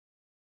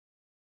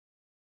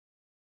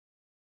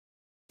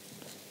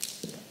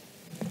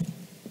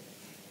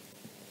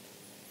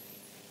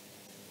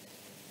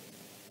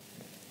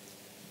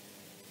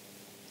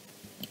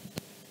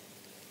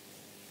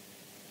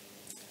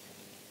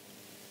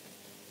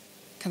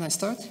Can I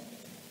start? Yes,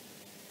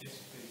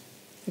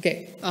 please.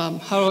 Okay.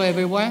 Hello,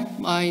 everyone.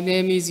 My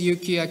name is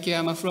Yuki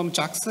Akiyama from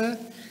JAXA,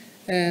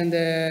 and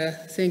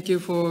thank you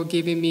for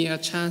giving me a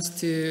chance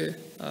to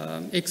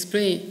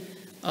explain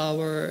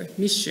our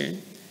mission.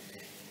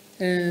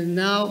 And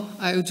now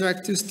I would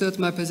like to start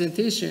my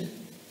presentation.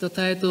 The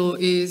title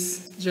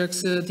is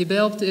JAXA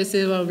developed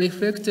SLR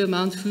Reflector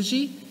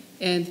Mt.FUJI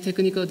and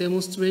technical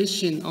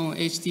demonstration on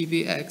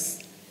HTV-X.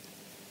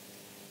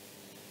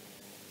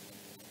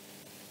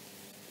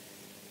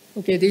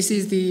 Okay, this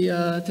is the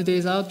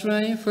today's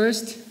outline.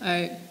 First,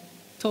 I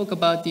talk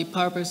about the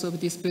purpose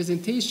of this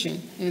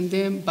presentation, and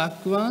then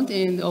background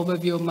and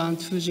overview of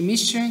Mt.FUJI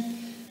mission.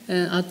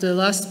 And at the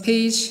last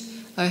page,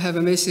 I have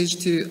a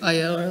message to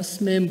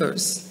IRS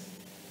members.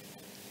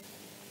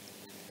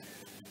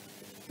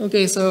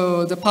 Okay,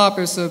 so the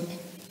purpose of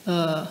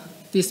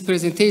this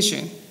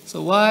presentation.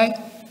 So why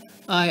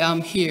I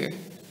am here?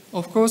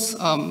 Of course,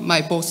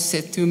 my boss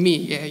said to me,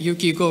 yeah,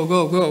 Yuki, go,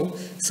 go, go.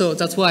 So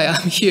that's why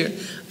I'm here.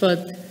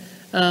 But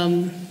my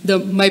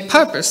main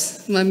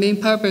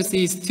purpose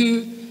is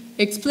to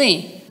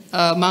explain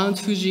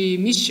Mt.FUJI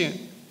mission,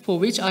 for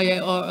which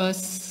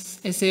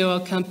IRS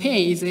SLR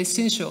campaign is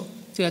essential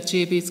to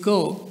achieve its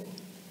goal.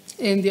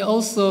 And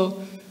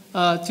also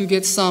to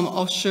get some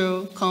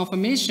official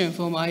confirmation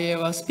from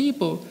IRS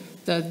people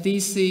that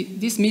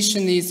this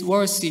mission is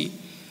worthy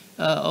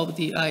of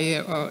the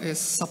IRS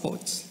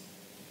support.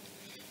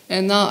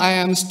 And now I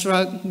am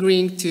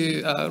struggling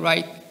to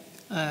write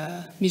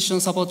mission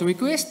support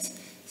request,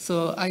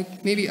 so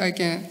maybe I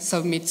can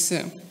submit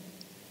soon.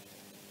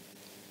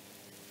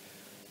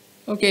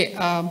 Okay,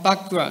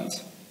 background.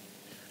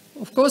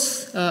 Of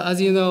course,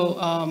 as you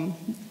know,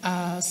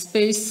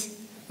 space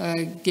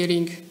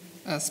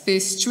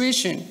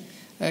situation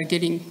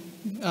getting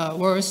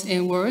worse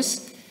and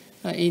worse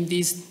in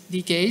these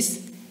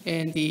decades,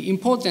 and the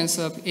importance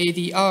of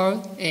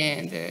ADR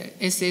and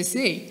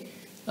SSA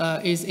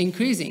is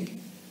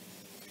increasing.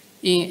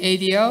 In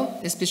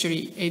ADR,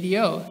 especially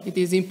ADR, it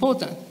is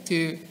important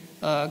to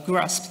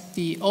grasp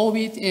the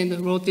orbit and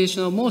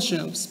rotational motion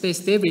of space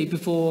debris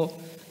before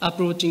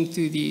approaching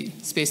to the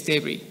space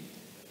debris.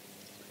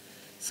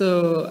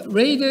 So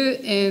radar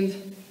and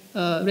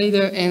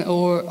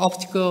or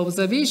optical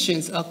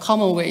observations are a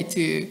common way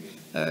to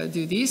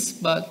do this,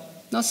 but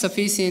not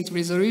sufficient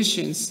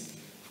resolutions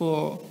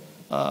for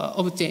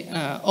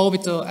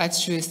orbital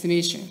altitude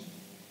estimation.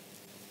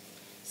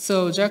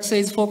 So JAXA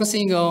is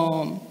focusing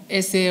on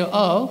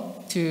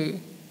SLR to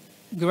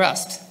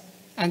grasp,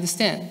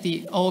 understand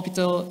the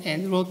orbital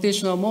and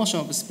rotational motion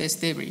of space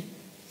debris.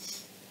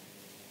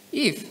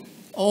 If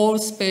all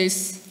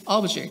space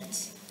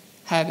objects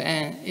have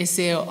an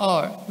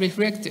SLR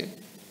reflector,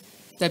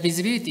 the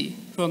visibility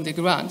from the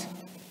ground,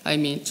 I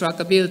mean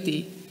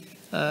trackability,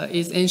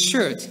 is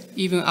ensured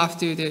even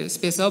after the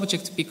space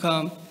objects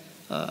become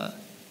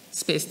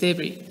space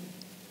debris.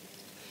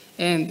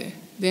 And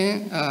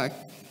then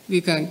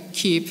we can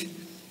keep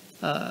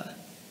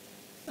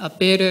a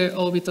better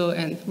orbital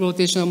and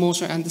rotational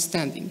motion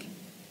understanding.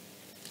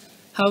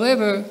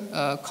 However,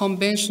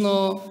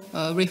 conventional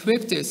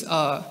reflectors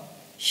are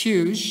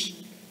huge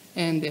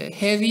and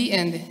heavy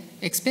and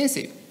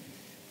expensive,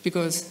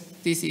 because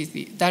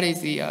that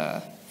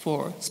is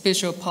for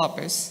special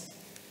purpose.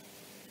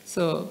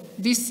 So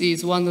this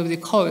is one of the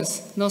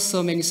causes not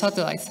so many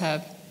satellites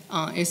have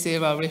an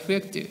SLR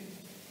reflector.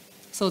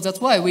 So that's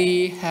why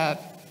we have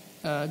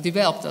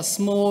developed a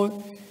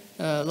small,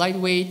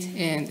 lightweight,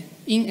 and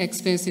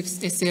inexpensive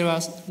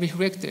SLR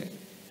reflector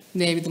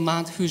named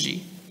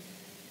Mt.FUJI.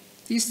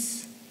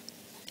 This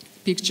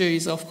picture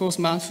is, of course,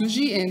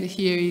 Mt.FUJI, and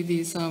here it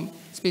is some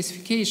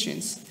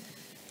specifications.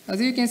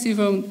 As you can see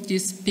from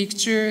this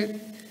picture,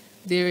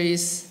 there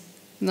is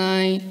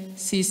 9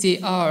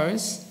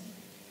 CCRs,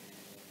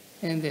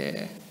 and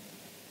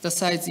the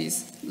size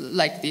is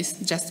like this,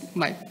 just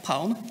my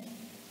palm.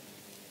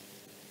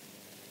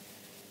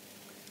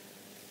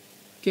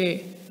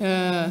 Okay,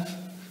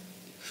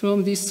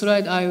 from this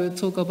slide, I will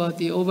talk about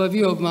the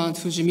overview of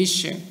Mt.FUJI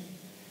mission.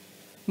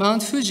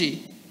 Mt.FUJI,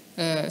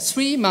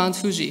 3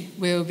 Mt.FUJI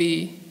will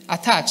be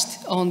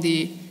attached on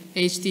the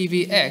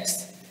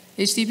HTV-X.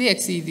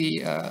 HTV-X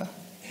is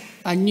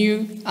a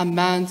new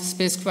unmanned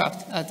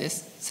spacecraft as a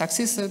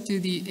successor to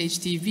the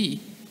HTV.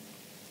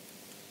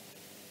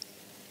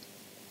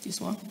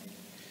 This one.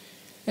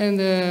 And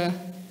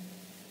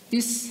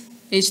this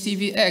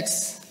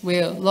HTV-X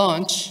will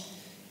launch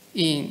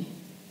in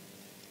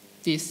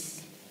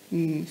this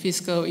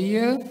fiscal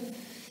year,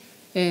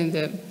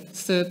 and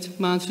start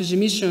Mt.FUJI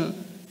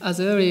mission as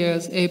early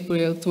as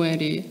April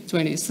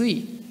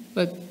 2023.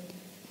 But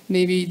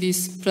maybe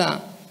this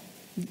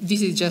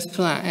is just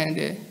plan,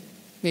 and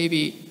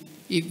maybe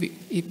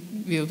it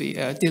will be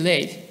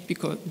delayed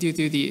due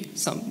to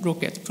some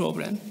rocket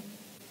problem.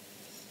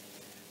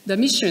 The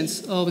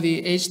missions of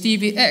the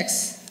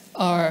HTV-X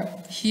are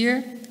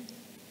here,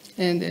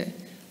 and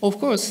of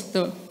course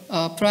the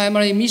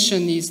primary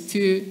mission is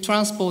to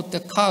transport the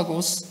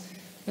cargos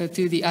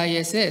to the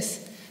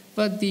ISS,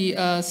 but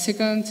the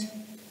second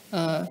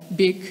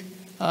big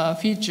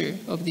feature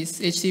of this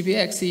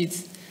HTV-X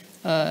is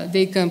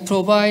they can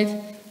provide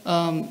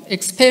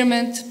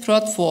experiment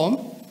platform,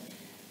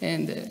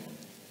 and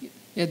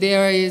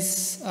there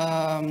is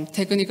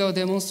technical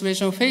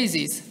demonstration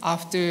phases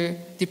after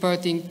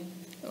departing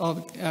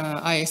of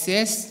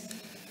ISS,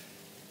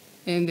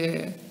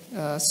 and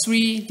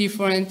 3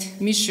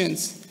 different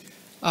missions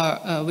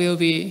will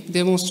be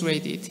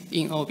demonstrated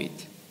in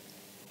orbit.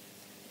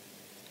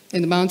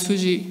 And Mount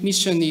Fuji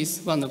mission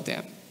is one of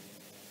them.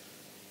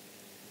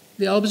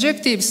 The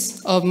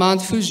objectives of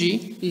Mount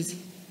Fuji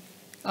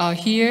are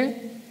here.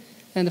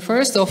 And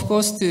first, of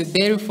course, to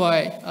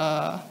verify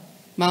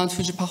Mount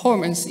Fuji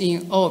performance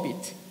in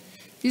orbit.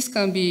 This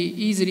can be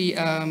easily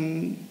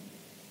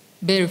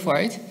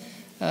verified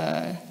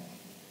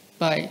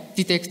by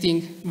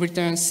detecting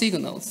return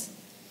signals.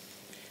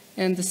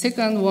 And the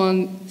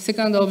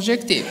second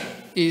objective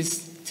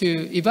is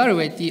to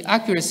evaluate the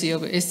accuracy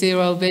of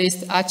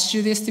SLR-based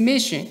attitude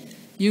estimation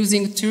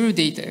using true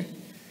data.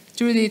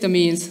 True data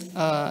means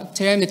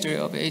telemetry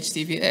of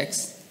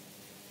HTV-X.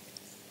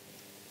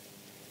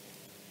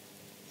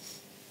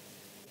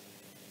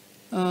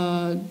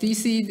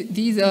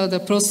 These are the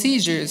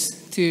procedures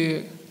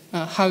to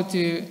how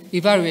to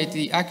evaluate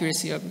the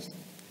accuracy of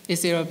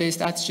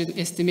SLR-based attitude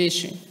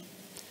estimation.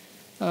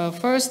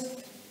 First,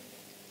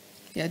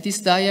 this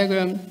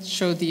diagram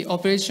shows the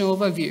operation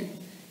overview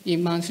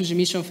in Mount Fuji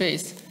mission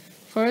phase.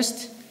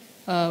 First,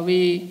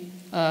 we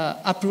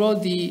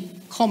upload the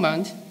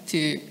command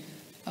to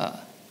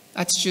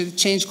attitude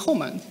change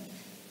command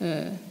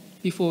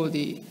before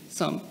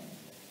some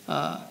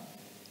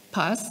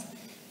pass,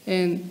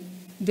 and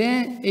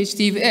then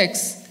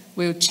HTV-X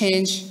will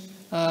change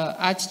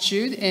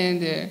attitude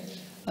and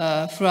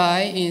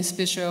fly in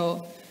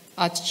special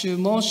attitude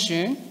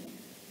motion.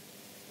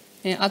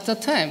 And at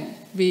that time,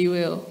 we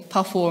will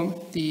perform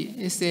the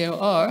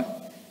SLR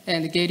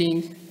and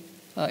getting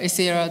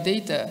SLR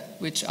data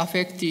which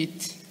affected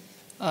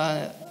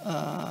by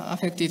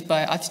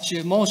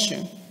attitude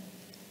motion.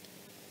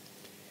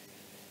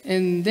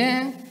 And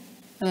then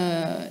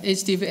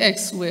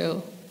HTV-X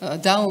will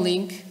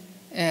downlink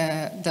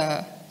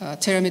the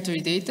telemetry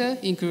data,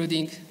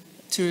 including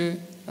true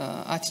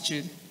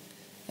attitude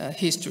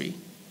history.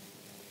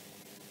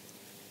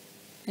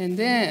 And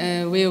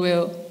then we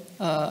will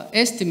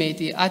estimate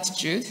the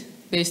attitude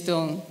based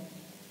on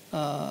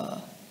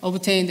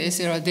obtained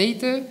SLR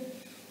data,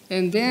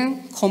 and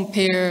then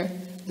compare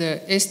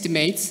the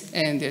estimates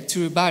and the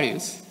true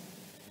values.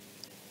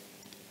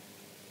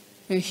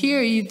 And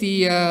here is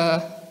the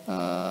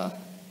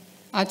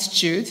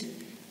attitude.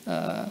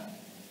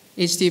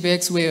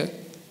 HTV-X will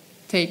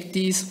take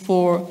these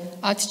 4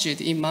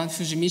 attitudes in Mount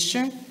Fuji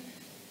mission.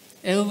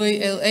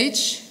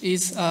 LVLH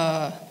is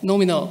a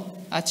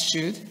nominal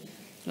attitude,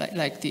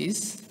 like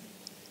this.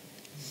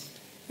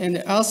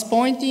 And Earth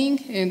pointing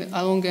and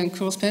along and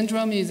cross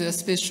pendulum is a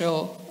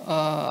special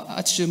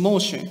attitude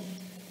motion.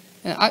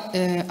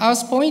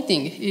 Earth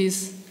pointing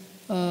is,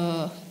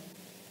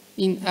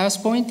 in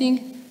Earth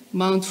pointing,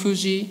 Mount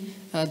Fuji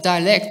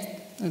direct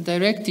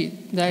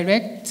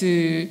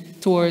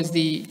towards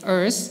the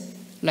Earth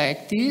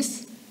like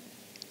this,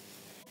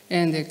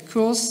 and the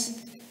cross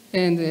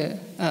and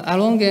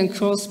along and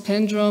cross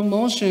pendulum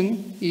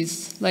motion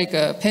is like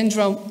a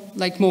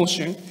pendulum-like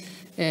motion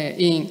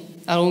in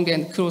along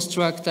and cross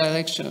track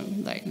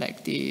direction,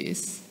 like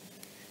this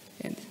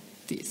and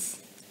this.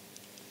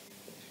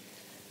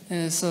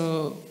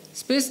 So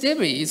space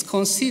debris is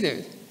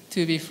considered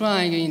to be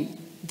flying in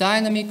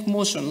dynamic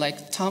motion,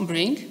 like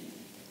tumbling,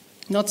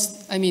 not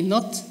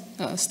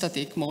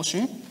static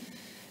motion.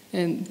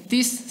 And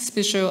this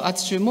special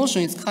attitude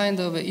motion is kind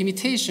of an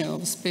imitation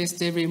of space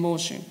debris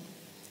motion.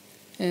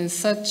 And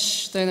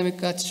such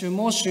dynamic attitude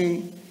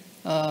motion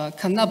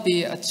cannot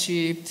be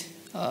achieved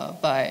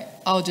by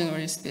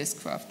ordinary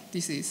spacecraft.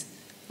 This is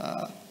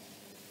a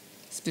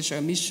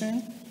special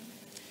mission.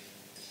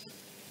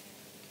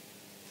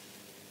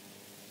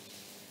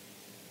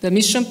 The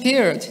mission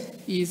period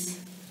is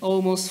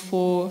almost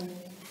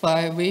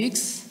 4-5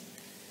 weeks,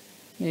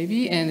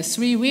 maybe, and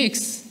 3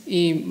 weeks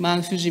in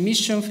Mount Fuji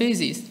mission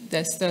phases.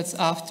 That starts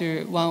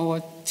after 1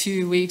 or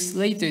 2 weeks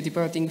later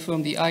departing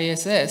from the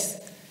ISS.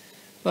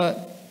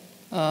 But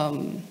how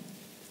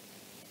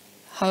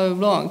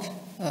long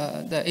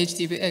the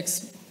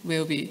HTV-X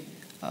will be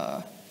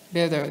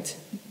weathered,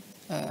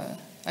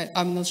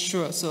 I'm not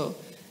sure, so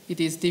it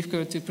is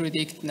difficult to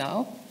predict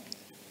now.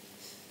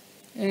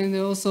 And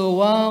also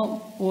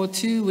 1 or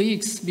 2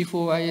 weeks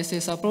before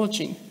ISS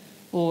approaching,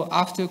 or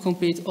after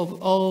complete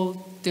of all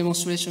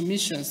demonstration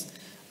missions,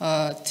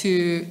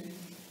 to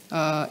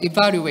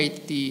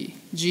evaluate the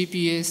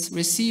GPS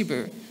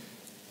receiver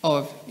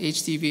of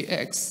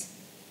HTV-X.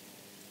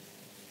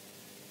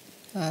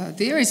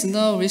 There is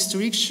no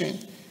restriction.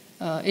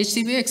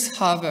 HTV-X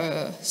have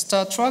a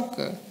star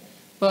tracker,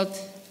 but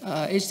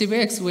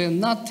HTV-X will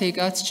not take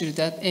attitude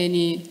that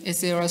any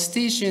SLR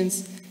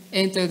stations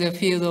enter the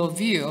field of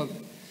view of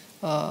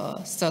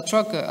star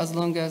tracker as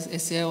long as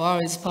SLR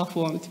is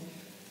performed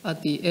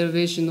at the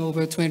elevation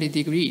over 20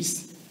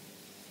 degrees.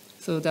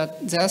 So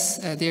that thus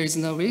there is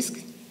no risk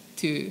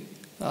to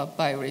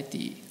violate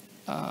the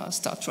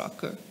star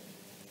tracker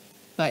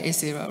by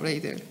SLR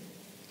radar.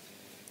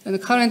 And the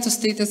current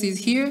status is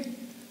here.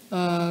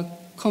 We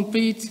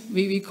complete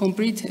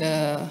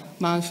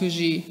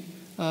Mt.FUJI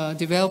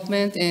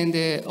development and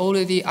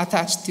already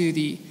attached to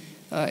the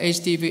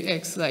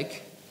HTV-X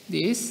like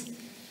this.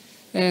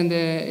 And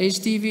the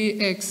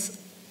HTV-X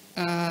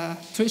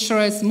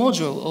pressurized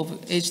module of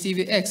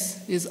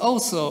HTV-X is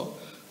also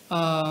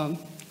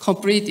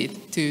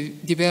completed to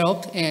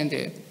develop,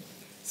 and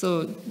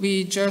so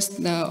we just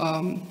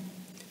now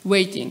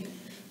waiting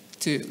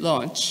to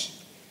launch.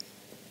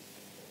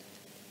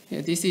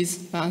 Yeah, this is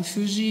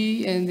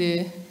Mt.FUJI, and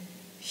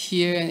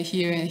here and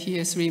here and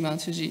here 3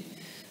 Mt.FUJI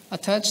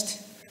attached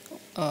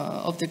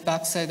of the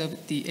backside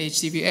of the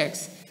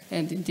HTV-X.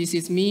 And this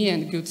is me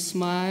and good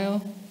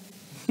smile.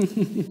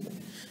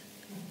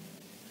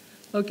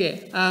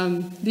 Okay,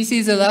 this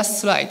is the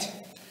last slide.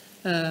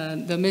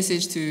 The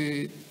message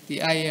to the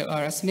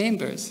ILRS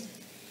members.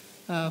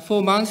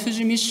 For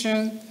Mt.FUJI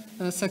mission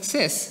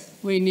success,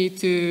 we need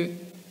to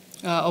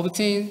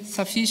obtain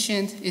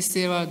sufficient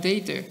SLR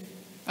data,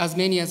 as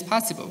many as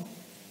possible.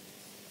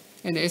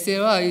 And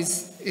SLR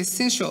is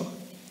essential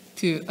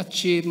to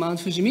achieve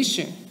Mt.FUJI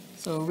mission.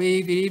 So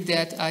we believe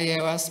that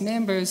ILRS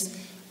members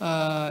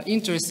are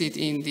interested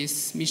in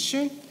this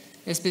mission,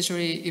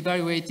 especially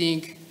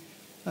evaluating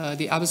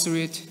the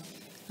absolute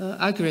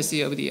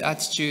accuracy of the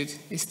altitude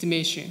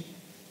estimation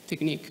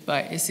technique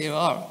by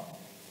SLR.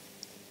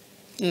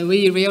 And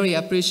we really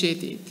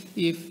appreciate it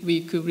if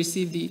we could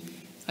receive the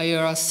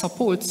ILR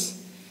support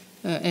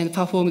and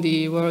perform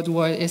the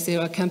worldwide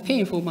SLR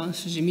campaign for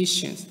Mt.FUJI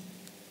missions.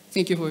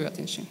 Thank you for your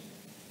attention.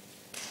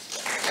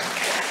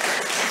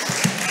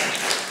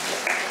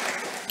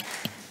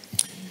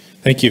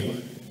 Thank you.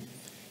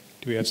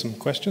 Do we have some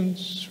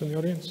questions from the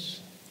audience?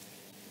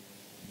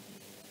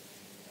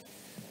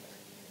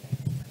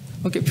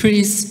 Okay,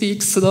 please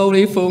speak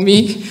slowly for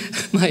me.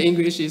 My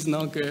English is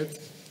not good.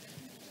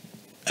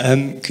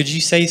 Could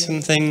you say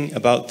something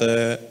about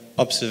the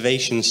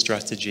observation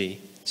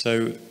strategy?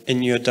 So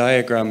in your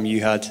diagram,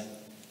 you had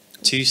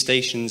 2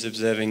 stations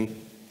observing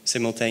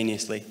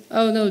simultaneously.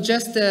 Oh, no,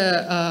 just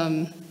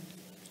that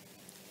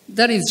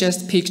is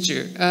just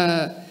picture.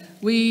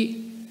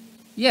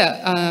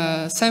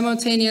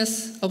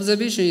 Simultaneous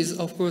observation is,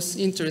 of course,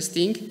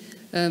 interesting.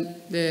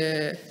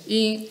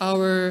 In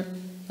our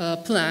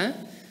plan,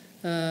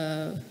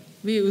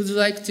 we would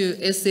like to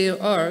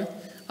SLR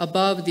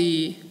above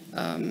the,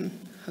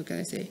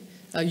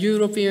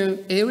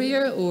 European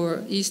area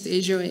or East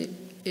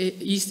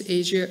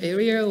Asia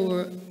area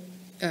or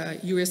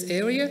US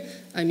area.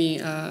 I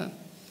mean,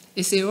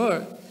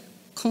 SLR,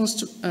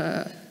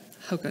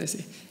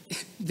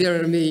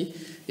 there are many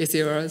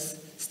SLR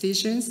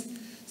stations.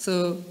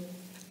 So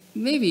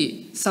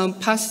maybe in some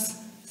past,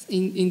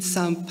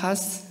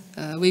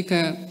 we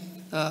can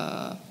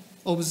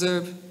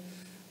observe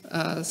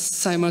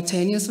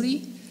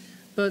simultaneously,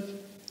 but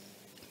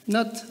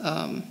not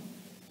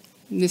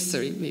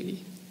necessary,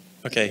 maybe.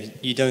 Okay,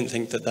 you don't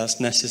think that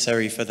that's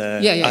necessary for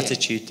the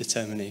attitude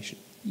determination?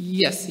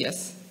 Yes,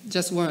 yes.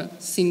 Just one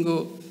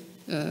single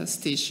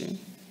station.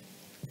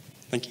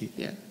 Thank you.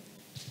 Yeah.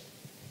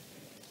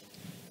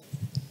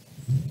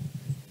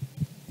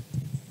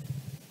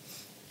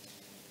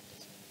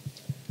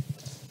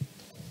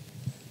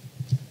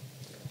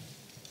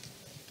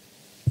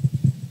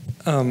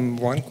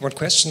 One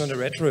question on the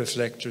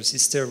retroreflectors.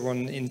 Is there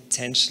one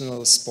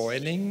intentional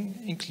spoiling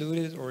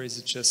included, or is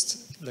it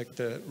just like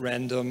the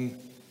random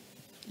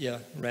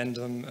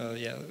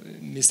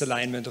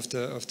misalignment of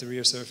the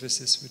rear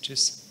surfaces, which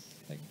is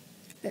like?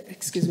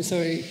 Excuse me,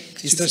 sorry.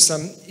 Is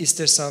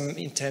there some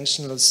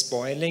intentional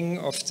spoiling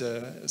of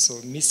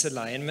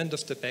misalignment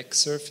of the back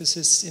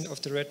surfaces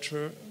of the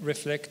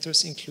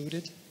retroreflectors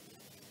included?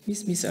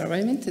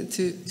 Misalignment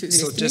to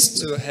so just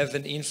to have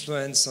an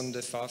influence on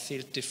the far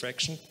field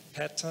diffraction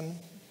pattern?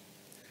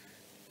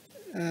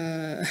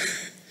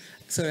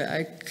 Sorry,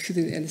 I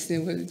couldn't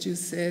understand what you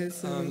said.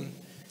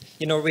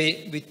 You know,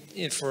 we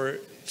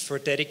for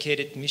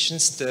dedicated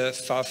missions, the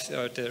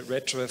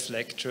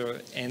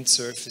retroreflector end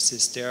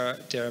surfaces they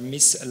are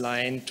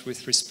misaligned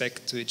with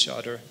respect to each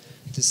other.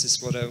 This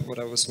is what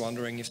I was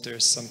wondering if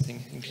there's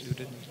something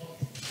included.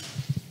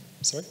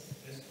 Sorry.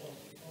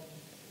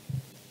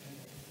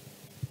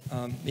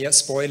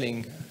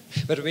 Spoiling.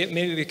 But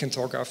maybe we can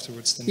talk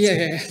afterwards then.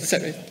 Yeah,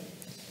 sorry.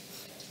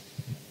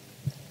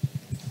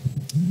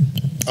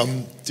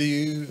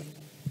 Do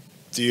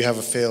you have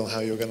a feel how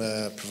you're going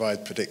to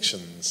provide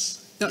predictions?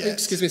 No,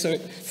 excuse me, sorry.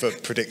 For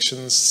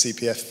predictions,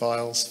 CPF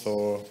files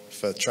for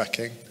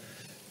tracking?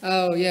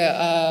 Oh,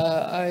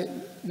 yeah.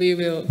 We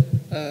will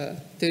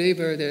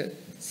deliver the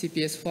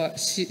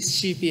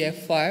CPF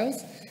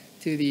files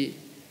to the.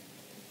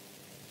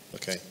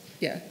 Okay.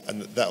 Yeah.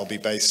 And that'll be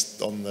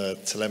based on the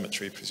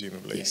telemetry,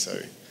 presumably. Yeah. So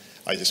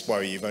I just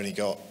worry you've got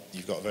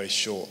a very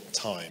short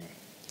time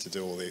to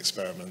do all the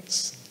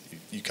experiments.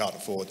 You can't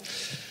afford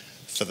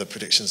for the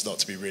predictions not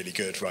to be really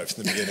good right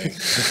from the beginning,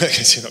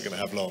 because you're not going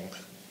to have long.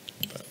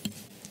 But,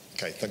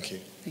 Okay, thank you.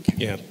 Thank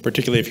you. Yeah,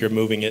 particularly if you're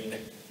moving it.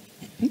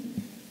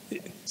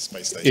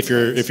 Space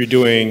station. If you're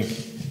doing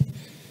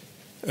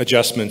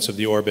adjustments of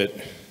the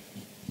orbit,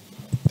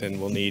 then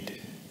we'll need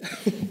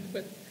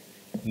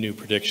new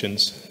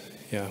predictions.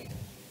 Yeah.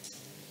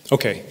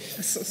 Okay.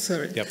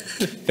 Sorry. Yep.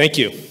 Thank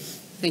you.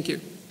 Thank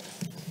you.